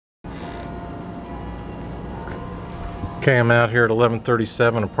Okay, I'm out here at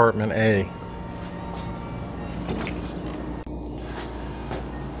 1137 Apartment A.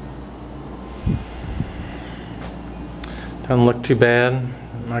 Doesn't look too bad.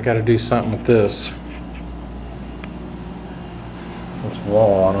 I gotta do something with this. This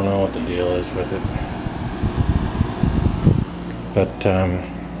wall, I don't know what the deal is with it. But,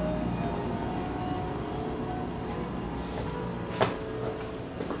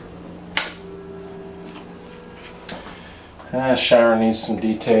 shower needs some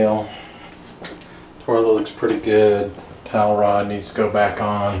detail. Toilet looks pretty good. Towel rod needs to go back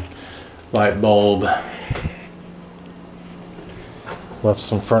on. Light bulb. Left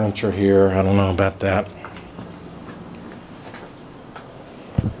some furniture here. I don't know about that.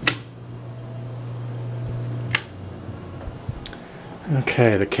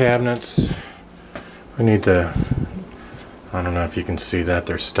 Okay, the cabinets. We need the, I don't know if you can see that,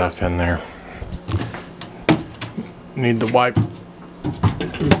 there's stuff in there. Need the wipe,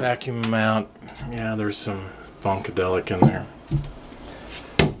 vacuum them out. Yeah, there's some Funkadelic in there.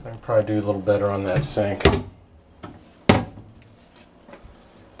 I can probably do a little better on that sink.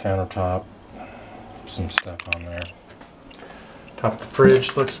 Countertop, some stuff on there. Top of the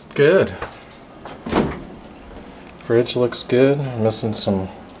fridge looks good. Fridge looks good. Missing some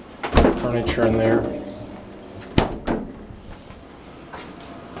furniture in there.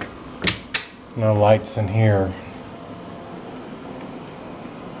 No lights in here.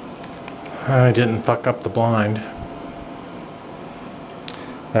 I didn't fuck up the blind.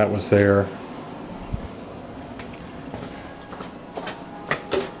 That was there.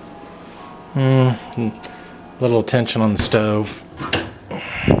 Little attention on the stove.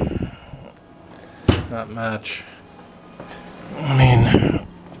 Not much. I mean,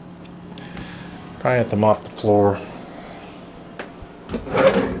 probably have to mop the floor.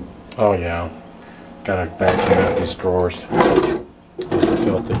 Oh yeah, gotta vacuum out these drawers. Those are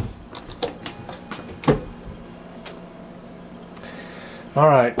filthy.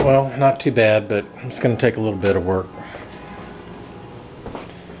 Alright, well, not too bad, but it's going to take a little bit of work.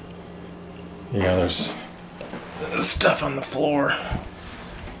 Yeah, there's stuff on the floor.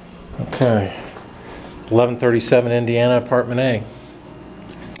 Okay. 1137 Indiana, Apartment A.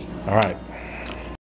 Alright.